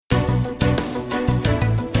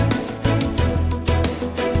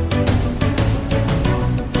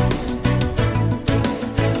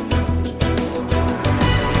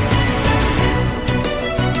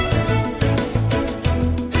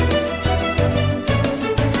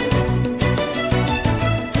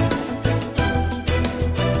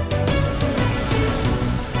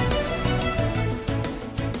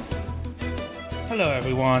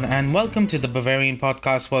everyone, and welcome to the Bavarian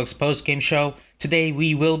Podcast Works post-game show. Today,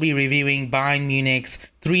 we will be reviewing Bayern Munich's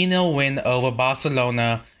 3-0 win over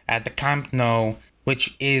Barcelona at the Camp Nou,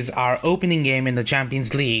 which is our opening game in the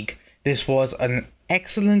Champions League. This was an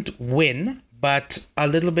excellent win, but a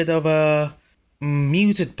little bit of a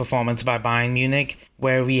muted performance by Bayern Munich,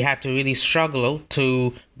 where we had to really struggle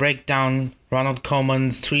to break down Ronald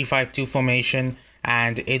Koeman's 3-5-2 formation,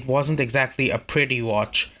 and it wasn't exactly a pretty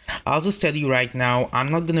watch. I'll just tell you right now, I'm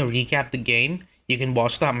not going to recap the game. You can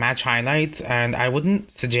watch that match highlights, and I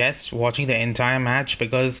wouldn't suggest watching the entire match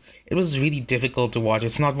because it was really difficult to watch.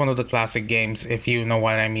 It's not one of the classic games, if you know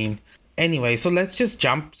what I mean. Anyway, so let's just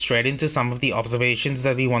jump straight into some of the observations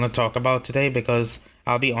that we want to talk about today, because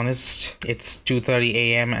I'll be honest, it's 2:30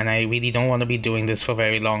 a.m. and I really don't want to be doing this for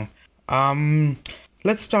very long.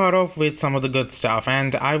 Let's start off with some of the good stuff,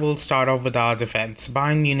 and I will start off with our defense.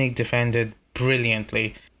 Bayern Munich defended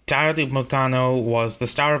brilliantly. Dayot Upamecano was the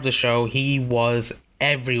star of the show. He was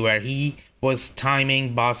everywhere. He was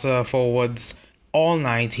timing Barca forwards all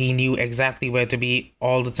night. He knew exactly where to be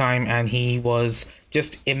all the time, and he was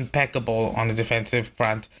just impeccable on the defensive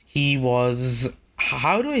front. He was,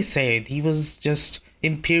 how do I say it? He was just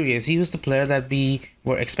imperious. He was the player that we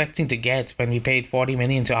were expecting to get when we paid 40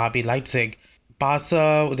 million to RB Leipzig.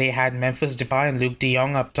 Barca, they had Memphis Depay and Luke de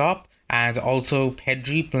Jong up top, and also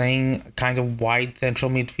Pedri playing kind of wide central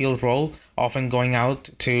midfield role, often going out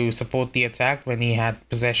to support the attack when he had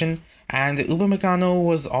possession. And Upamecano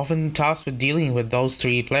was often tasked with dealing with those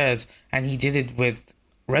three players, and he did it with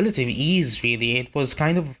relative ease, really. It was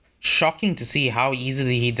kind of shocking to see how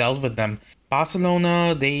easily he dealt with them.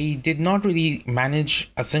 Barcelona, they did not really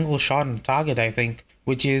manage a single shot on target, I think,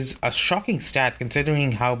 which is a shocking stat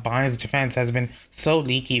considering how Bayern's defense has been so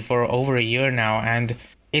leaky for over a year now, and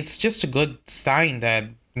it's just a good sign that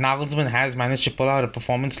Nagelsmann has managed to pull out a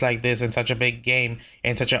performance like this in such a big game,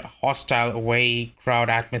 in such a hostile away crowd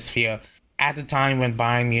atmosphere, at a time when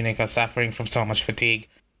Bayern Munich are suffering from so much fatigue.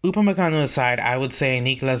 Upamecano aside, I would say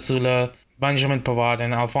Niklas Süle, Benjamin Pavard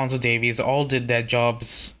and Alphonso Davies all did their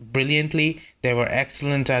jobs brilliantly. They were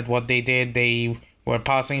excellent at what they did. They were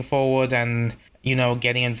passing forward and,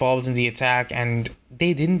 getting involved in the attack, and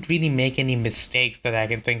they didn't really make any mistakes that I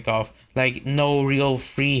can think of. Like, no real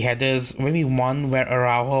free headers. Maybe one where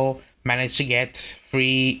Araujo managed to get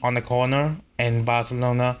free on the corner in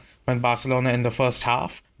Barcelona, when Barcelona in the first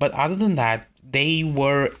half. But other than that, they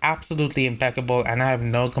were absolutely impeccable, and I have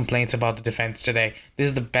no complaints about the defense today. This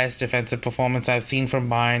is the best defensive performance I've seen from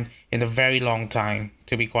Bayern in a very long time,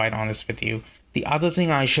 to be quite honest with you. The other thing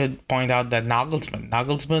I should point out that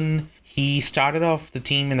Nagelsmann, he started off the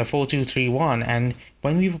team in a 4-2-3-1, and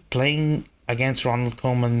when we were playing against Ronald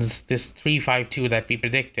Koeman's this 3-5-2 that we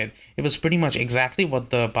predicted, it was pretty much exactly what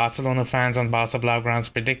the Barcelona fans on Barca Blaugrana's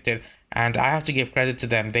predicted, and I have to give credit to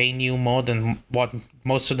them. They knew more than what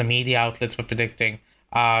most of the media outlets were predicting.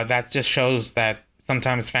 That just shows that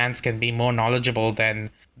sometimes fans can be more knowledgeable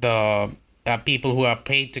than the people who are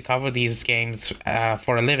paid to cover these games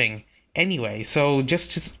for a living. Anyway, so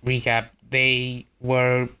just to recap, they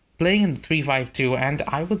were playing in 3-5-2, and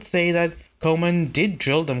I would say that Koeman did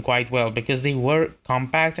drill them quite well because they were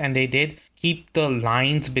compact and they did keep the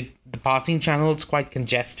lines, the passing channels quite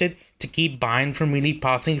congested to keep Bayern from really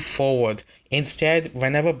passing forward. Instead,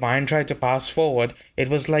 whenever Bayern tried to pass forward, it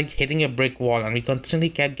was like hitting a brick wall, and we constantly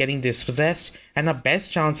kept getting dispossessed, and our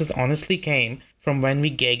best chances honestly came from when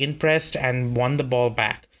we gegenpressed and won the ball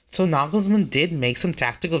back. So Nagelsmann did make some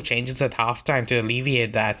tactical changes at halftime to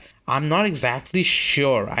alleviate that. I'm not exactly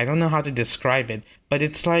sure, I don't know how to describe it, but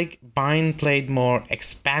it's like Bayern played more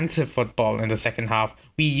expansive football in the second half.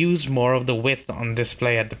 We used more of the width on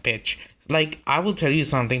display at the pitch. Like, I will tell you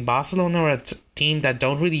something, Barcelona are a team that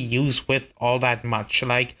don't really use width all that much.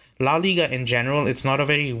 Like, La Liga in general, it's not a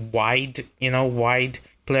very wide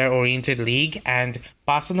player-oriented league, and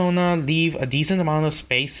Barcelona leave a decent amount of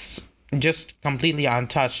space just completely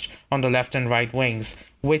untouched on the left and right wings,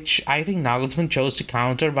 which I think Nagelsmann chose to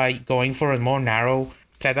counter by going for a more narrow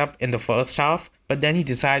setup in the first half. But then he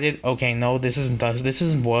decided, okay, no, this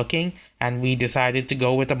isn't working, and we decided to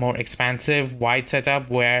go with a more expansive wide setup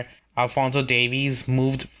where Alphonso Davies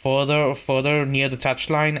moved further near the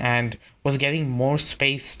touchline and was getting more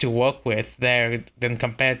space to work with there than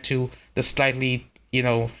compared to the slightly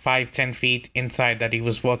 5-10 feet inside that he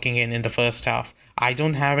was working in the first half. I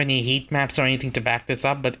don't have any heat maps or anything to back this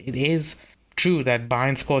up, but it is true that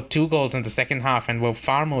Bayern scored 2 goals in the second half and were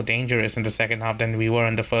far more dangerous in the second half than we were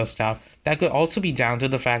in the first half. That could also be down to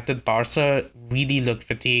the fact that Barca really looked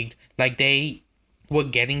fatigued. Like, they were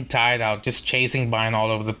getting tired out, just chasing Bayern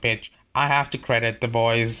all over the pitch. I have to credit the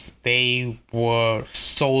boys. They were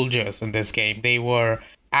soldiers in this game. They were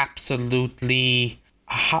absolutely,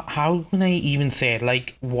 how can I even say it?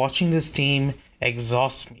 Like, watching this team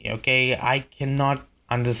exhausts me, okay? I cannot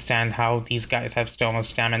understand how these guys have so much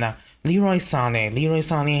stamina. Leroy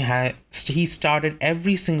Sané he started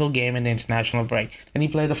every single game in the international break. Then he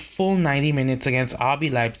played a full 90 minutes against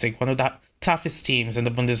RB Leipzig, one of the toughest teams in the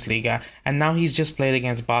Bundesliga, and now he's just played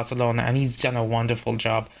against Barcelona and he's done a wonderful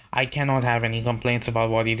job. I cannot have any complaints about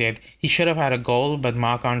what he did. He should have had a goal, but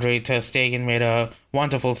Marc-Andre ter Stegen made a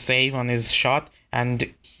wonderful save on his shot,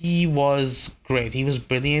 and he was great. He was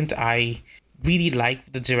brilliant. I really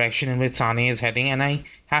like the direction in which Sane is heading, and I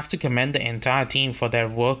have to commend the entire team for their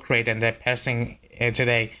work rate and their pressing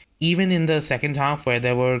today. Even in the second half, where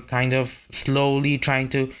they were kind of slowly trying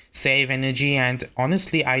to save energy, and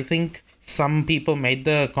honestly, I think some people made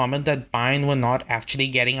the comment that Bayern were not actually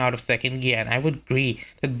getting out of second gear, and I would agree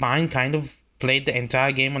that Bayern kind of played the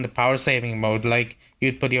entire game on the power saving mode, like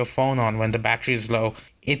you'd put your phone on when the battery is low.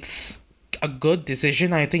 It's a good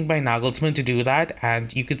decision, I think, by Nagelsmann to do that,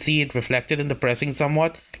 and you could see it reflected in the pressing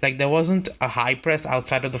somewhat. Like, there wasn't a high press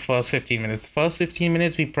outside of the first 15 minutes. The first 15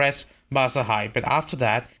 minutes, we pressed Barca high, but after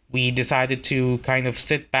that, we decided to kind of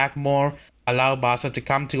sit back more, allow Barca to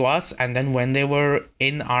come to us, and then when they were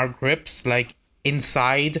in our grips, like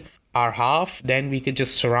inside our half, then we could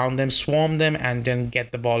just surround them, swarm them, and then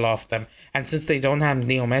get the ball off them. And since they don't have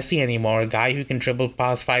Leo Messi anymore, a guy who can dribble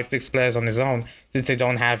past 5-6 players on his own, since they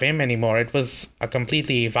don't have him anymore, it was a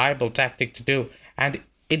completely viable tactic to do. And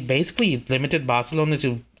it basically limited Barcelona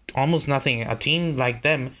to almost nothing. A team like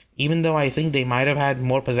them, even though I think they might have had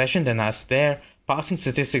more possession than us, their passing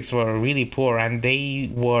statistics were really poor and they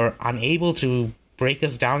were unable to break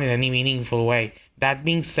us down in any meaningful way. That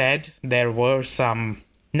being said, there were some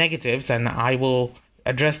negatives, and I will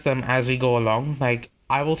address them as we go along. Like,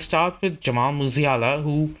 I will start with Jamal Musiala,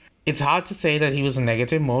 who, it's hard to say that he was a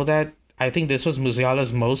negative, more that I think this was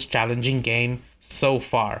Musiala's most challenging game so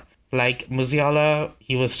far. Like, Musiala,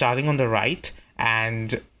 he was starting on the right,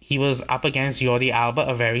 and he was up against Jordi Alba,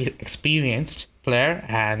 a very experienced player,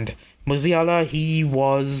 and Musiala, he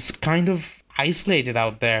was kind of isolated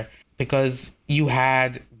out there because you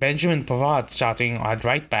had Benjamin Pavard starting at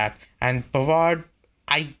right back, and Pavard,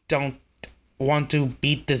 I don't want to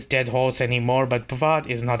beat this dead horse anymore, but Pavard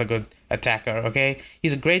is not a good attacker, okay?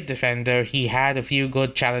 He's a great defender. He had a few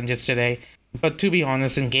good challenges today. But to be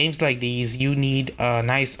honest, in games like these, you need a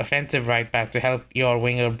nice offensive right back to help your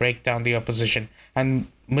winger break down the opposition. And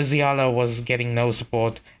Musiala was getting no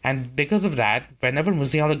support. And because of that, whenever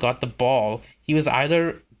Musiala got the ball, he was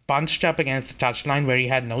either bunched up against the touchline where he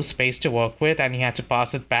had no space to work with and he had to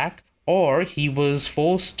pass it back, or he was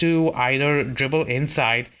forced to either dribble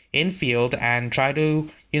inside, infield, and try to,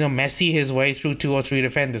 Messi his way through 2 or 3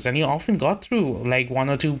 defenders. And he often got through like 1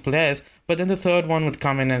 or 2 players, but then the third one would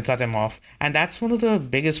come in and cut him off. And that's one of the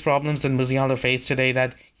biggest problems that Musiala faced today,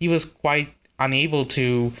 that he was quite unable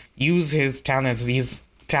to use his talents. These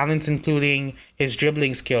talents including his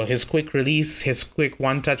dribbling skill, his quick release, his quick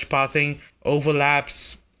one-touch passing,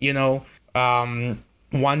 overlaps,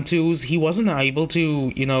 1-2s. He wasn't able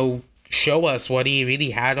to, show us what he really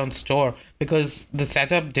had on store because the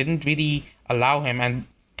setup didn't really allow him. And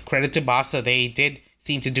credit to Barca, they did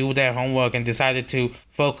seem to do their homework and decided to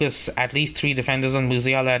focus at least 3 defenders on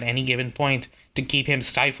Musiala at any given point to keep him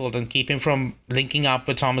stifled and keep him from linking up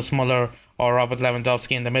with Thomas Muller or Robert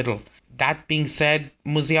Lewandowski in the middle. That being said,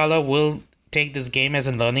 Musiala will take this game as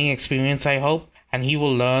a learning experience, I hope, and he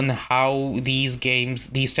will learn how these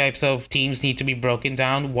types of teams need to be broken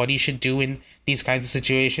down, what he should do in these kinds of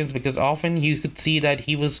situations, because often you could see that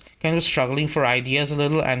he was kind of struggling for ideas a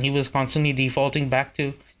little, and he was constantly defaulting back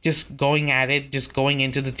to just going at it, just going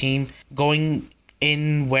into the team, going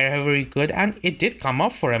in wherever he could, and it did come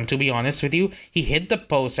up for him, to be honest with you. He hit the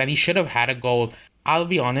post, and he should have had a goal. I'll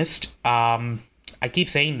be honest, I keep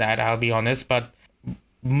saying that, I'll be honest, but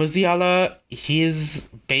Musiala, his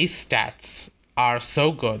base stats are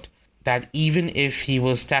so good that even if he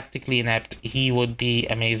was tactically inept, he would be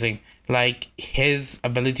amazing. Like, his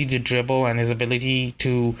ability to dribble and his ability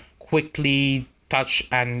to quickly touch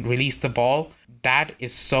and release the ball, that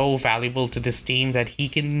is so valuable to this team, that he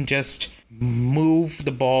can just move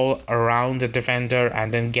the ball around the defender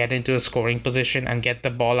and then get into a scoring position and get the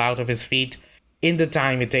ball out of his feet in the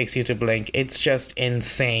time it takes you to blink. It's just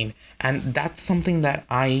insane. And that's something that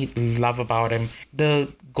I love about him.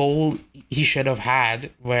 The goal he should have had,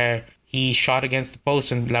 where he shot against the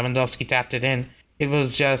post and Lewandowski tapped it in, it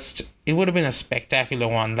would have been a spectacular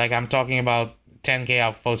one. Like, I'm talking about 10k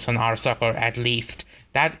upvotes on our soccer at least.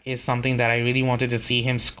 That is something that I really wanted to see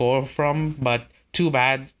him score from, but too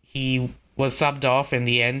bad he was subbed off in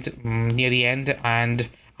the end, near the end, and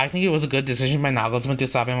I think it was a good decision by Nagelsmann to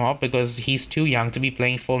sub him off because he's too young to be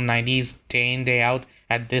playing full 90s day in, day out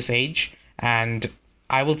at this age. And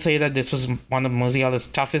I will say that this was one of Musiala's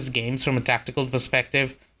toughest games from a tactical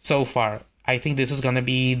perspective so far. I think this is going to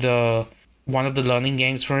be the one of the learning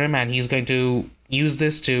games for him, and he's going to use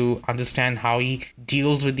this to understand how he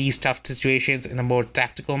deals with these tough situations in a more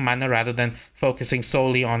tactical manner rather than focusing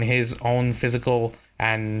solely on his own physical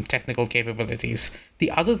and technical capabilities. The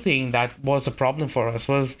other thing that was a problem for us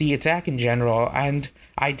was the attack in general, and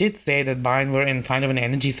I did say that Bayern were in kind of an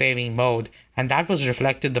energy saving mode, and that was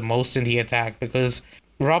reflected the most in the attack because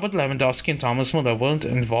Robert Lewandowski and Thomas Muller weren't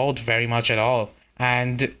involved very much at all.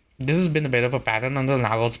 And this has been a bit of a pattern under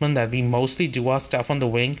Nagelsmann that we mostly do our stuff on the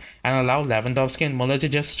wing and allow Lewandowski and Muller to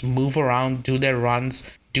just move around, do their runs,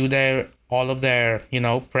 do their all of their,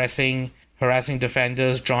 pressing, harassing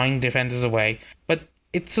defenders, drawing defenders away. But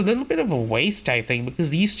it's a little bit of a waste, I think,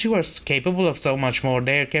 because these two are capable of so much more.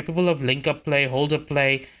 They're capable of link-up play, hold-up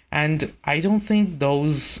play, and I don't think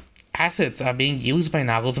those assets are being used by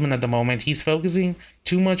Nagelsmann at the moment. He's focusing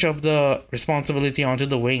too much of the responsibility onto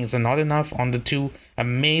the wings and not enough on the two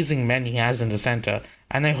amazing men he has in the center.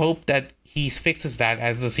 And I hope that he fixes that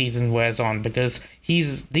as the season wears on because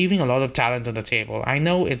he's leaving a lot of talent on the table. I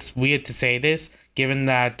know it's weird to say this, given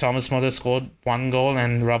that Thomas Muller scored one goal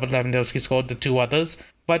and Robert Lewandowski scored the two others,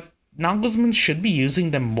 but Nagelsmann should be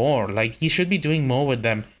using them more. Like, he should be doing more with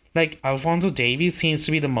them. Like, Alphonso Davies seems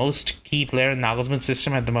to be the most key player in Nagelsmann's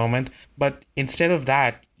system at the moment, but instead of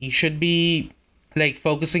that, he should be,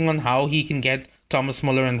 focusing on how he can get Thomas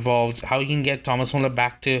Muller involved, how he can get Thomas Muller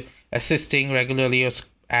back to assisting regularly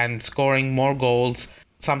and scoring more goals,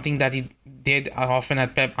 something that he did often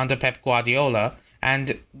under Pep Guardiola,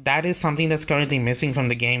 and that is something that's currently missing from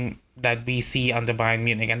the game that we see under Bayern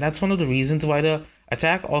Munich, and that's one of the reasons why the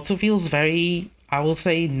attack also feels very, I will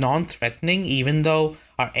say, non-threatening, even though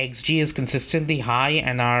our XG is consistently high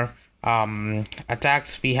and our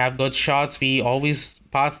attacks, we have good shots, we always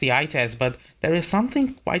pass the eye test, but there is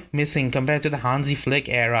something quite missing compared to the Hansi Flick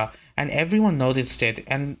era, and everyone noticed it,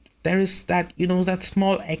 and there is that, that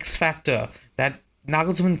small X factor that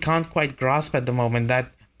Nagelsmann can't quite grasp at the moment,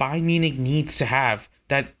 that Bayern Munich needs to have,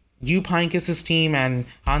 that Jupp Heynckes' team and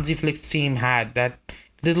Hansi Flick's team had, that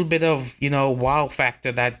little bit of, wow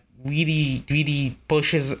factor that really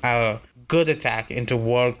pushes a good attack into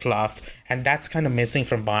world class, and that's kind of missing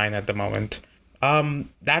from Bayern at the moment.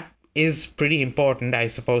 That is pretty important, I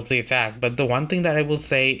suppose, the attack, but the one thing that I will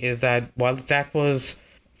say is that while the attack was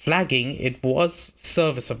flagging, it was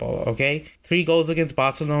serviceable, okay? 3 goals against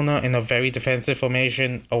Barcelona in a very defensive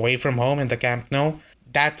formation away from home in the Camp Nou.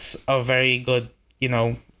 That's a very good,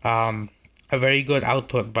 a very good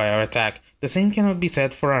output by our attack. The same cannot be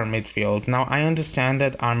said for our midfield. Now, I understand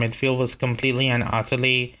that our midfield was completely and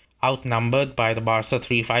utterly outnumbered by the Barca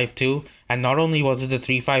 3-5-2, and not only was it the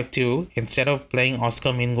 3-5-2, instead of playing Oscar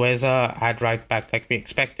Mingueza at right back like we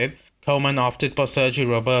expected, Koeman opted for Sergio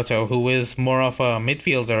Roberto, who is more of a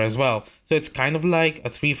midfielder as well. So it's kind of like a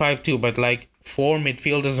 3-5-2, but like 4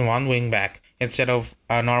 midfielders and 1 wing back instead of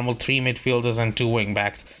a normal 3 midfielders and 2 wing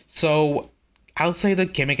backs. So I'll say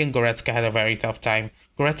that Kimmich and Goretzka had a very tough time.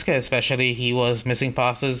 Goretzka especially, he was missing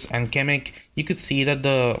passes, and Kimmich, you could see that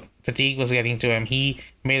the fatigue was getting to him. He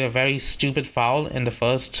made a very stupid foul in the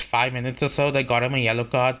first 5 minutes or so that got him a yellow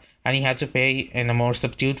card, and he had to pay in a more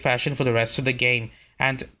subdued fashion for the rest of the game.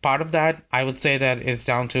 And part of that, I would say that it's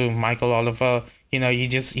down to Michael Oliver.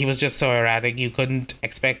 He was just so erratic. You couldn't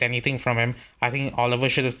expect anything from him. I think Oliver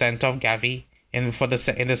should have sent off Gavi in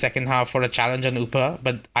the second half for a challenge on Upa,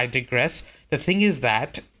 but I digress. The thing is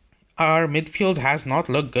that our midfield has not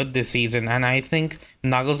looked good this season, and I think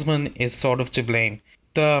Nagelsmann is sort of to blame.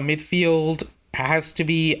 The midfield has to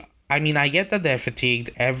be... I mean, I get that they're fatigued.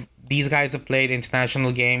 These guys have played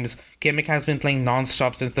international games. Kimmich has been playing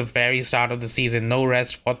non-stop since the very start of the season. No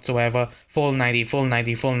rest whatsoever. Full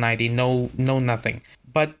 90, no nothing.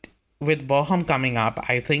 But with Bochum coming up,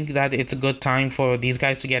 I think that it's a good time for these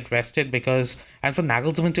guys to get rested and for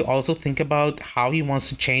Nagelsmann to also think about how he wants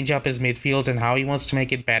to change up his midfield and how he wants to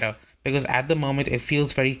make it better. Because at the moment it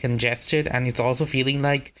feels very congested, and it's also feeling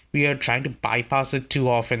like we are trying to bypass it too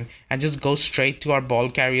often and just go straight to our ball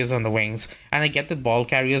carriers on the wings. And I get that ball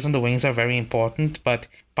carriers on the wings are very important, but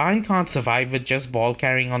Bayern can't survive with just ball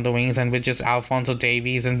carrying on the wings and with just Alphonso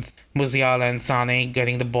Davies and Musiala and Sane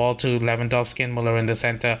getting the ball to Lewandowski and Muller in the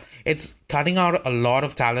center. It's cutting out a lot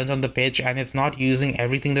of talent on the pitch, and it's not using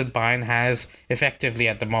everything that Bayern has effectively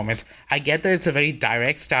at the moment. I get that it's a very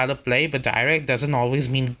direct style of play, but direct doesn't always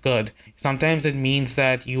mean good. Sometimes it means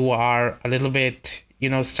that you are a little bit,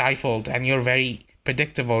 stifled, and you're very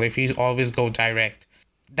predictable if you always go direct.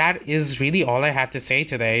 that is really all I had to say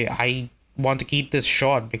today. I want to keep this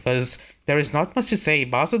short because there is not much to say.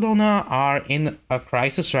 Barcelona are in a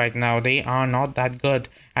crisis right now. They are not that good.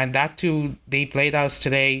 And that too, they played us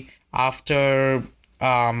today after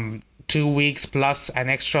 2 weeks plus an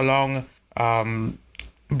extra long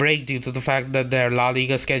break due to the fact that their La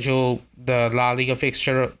Liga schedule, the La Liga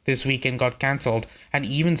fixture this weekend got cancelled. And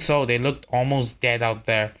even so, they looked almost dead out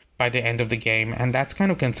there by the end of the game. And that's kind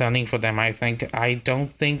of concerning for them, I think. I don't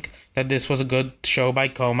think that this was a good show by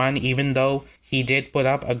Koeman, even though he did put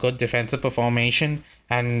up a good defensive formation.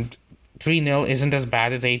 And 3-0 isn't as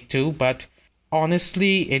bad as 8-2, but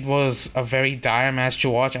honestly, it was a very dire match to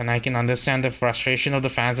watch, and I can understand the frustration of the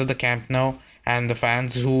fans of the Camp Nou and the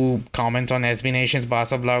fans who comment on SB Nation's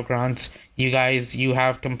Barca Blaugrana. You guys, you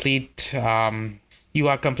are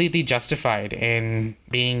completely justified in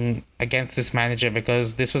being against this manager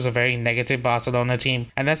because this was a very negative Barcelona team,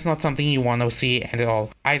 and that's not something you want to see at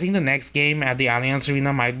all. I think the next game at the Allianz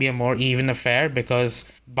Arena might be a more even affair because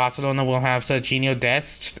Barcelona will have Serginho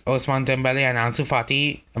Dest, Ousmane Dembele, and Ansu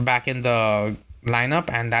Fati back in the lineup,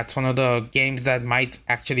 and that's one of the games that might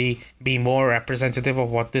actually be more representative of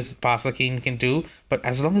what this Barca team can do. But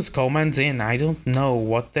as long as Koeman's in, I don't know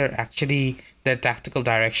what their tactical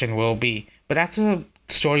direction will be. But that's a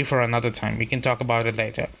story for another time. We can talk about it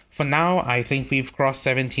later. For now, I think we've crossed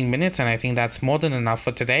 17 minutes, and I think that's more than enough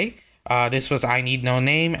for today. This was I Need No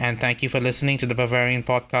Name, and thank you for listening to the Bavarian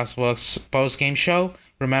Podcast Works post-game show.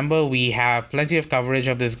 Remember, we have plenty of coverage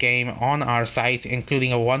of this game on our site,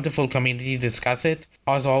 including a wonderful community to discuss it.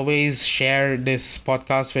 As always, share this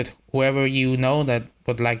podcast with whoever you know that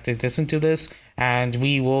would like to listen to this, and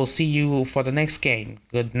we will see you for the next game.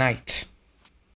 Good night.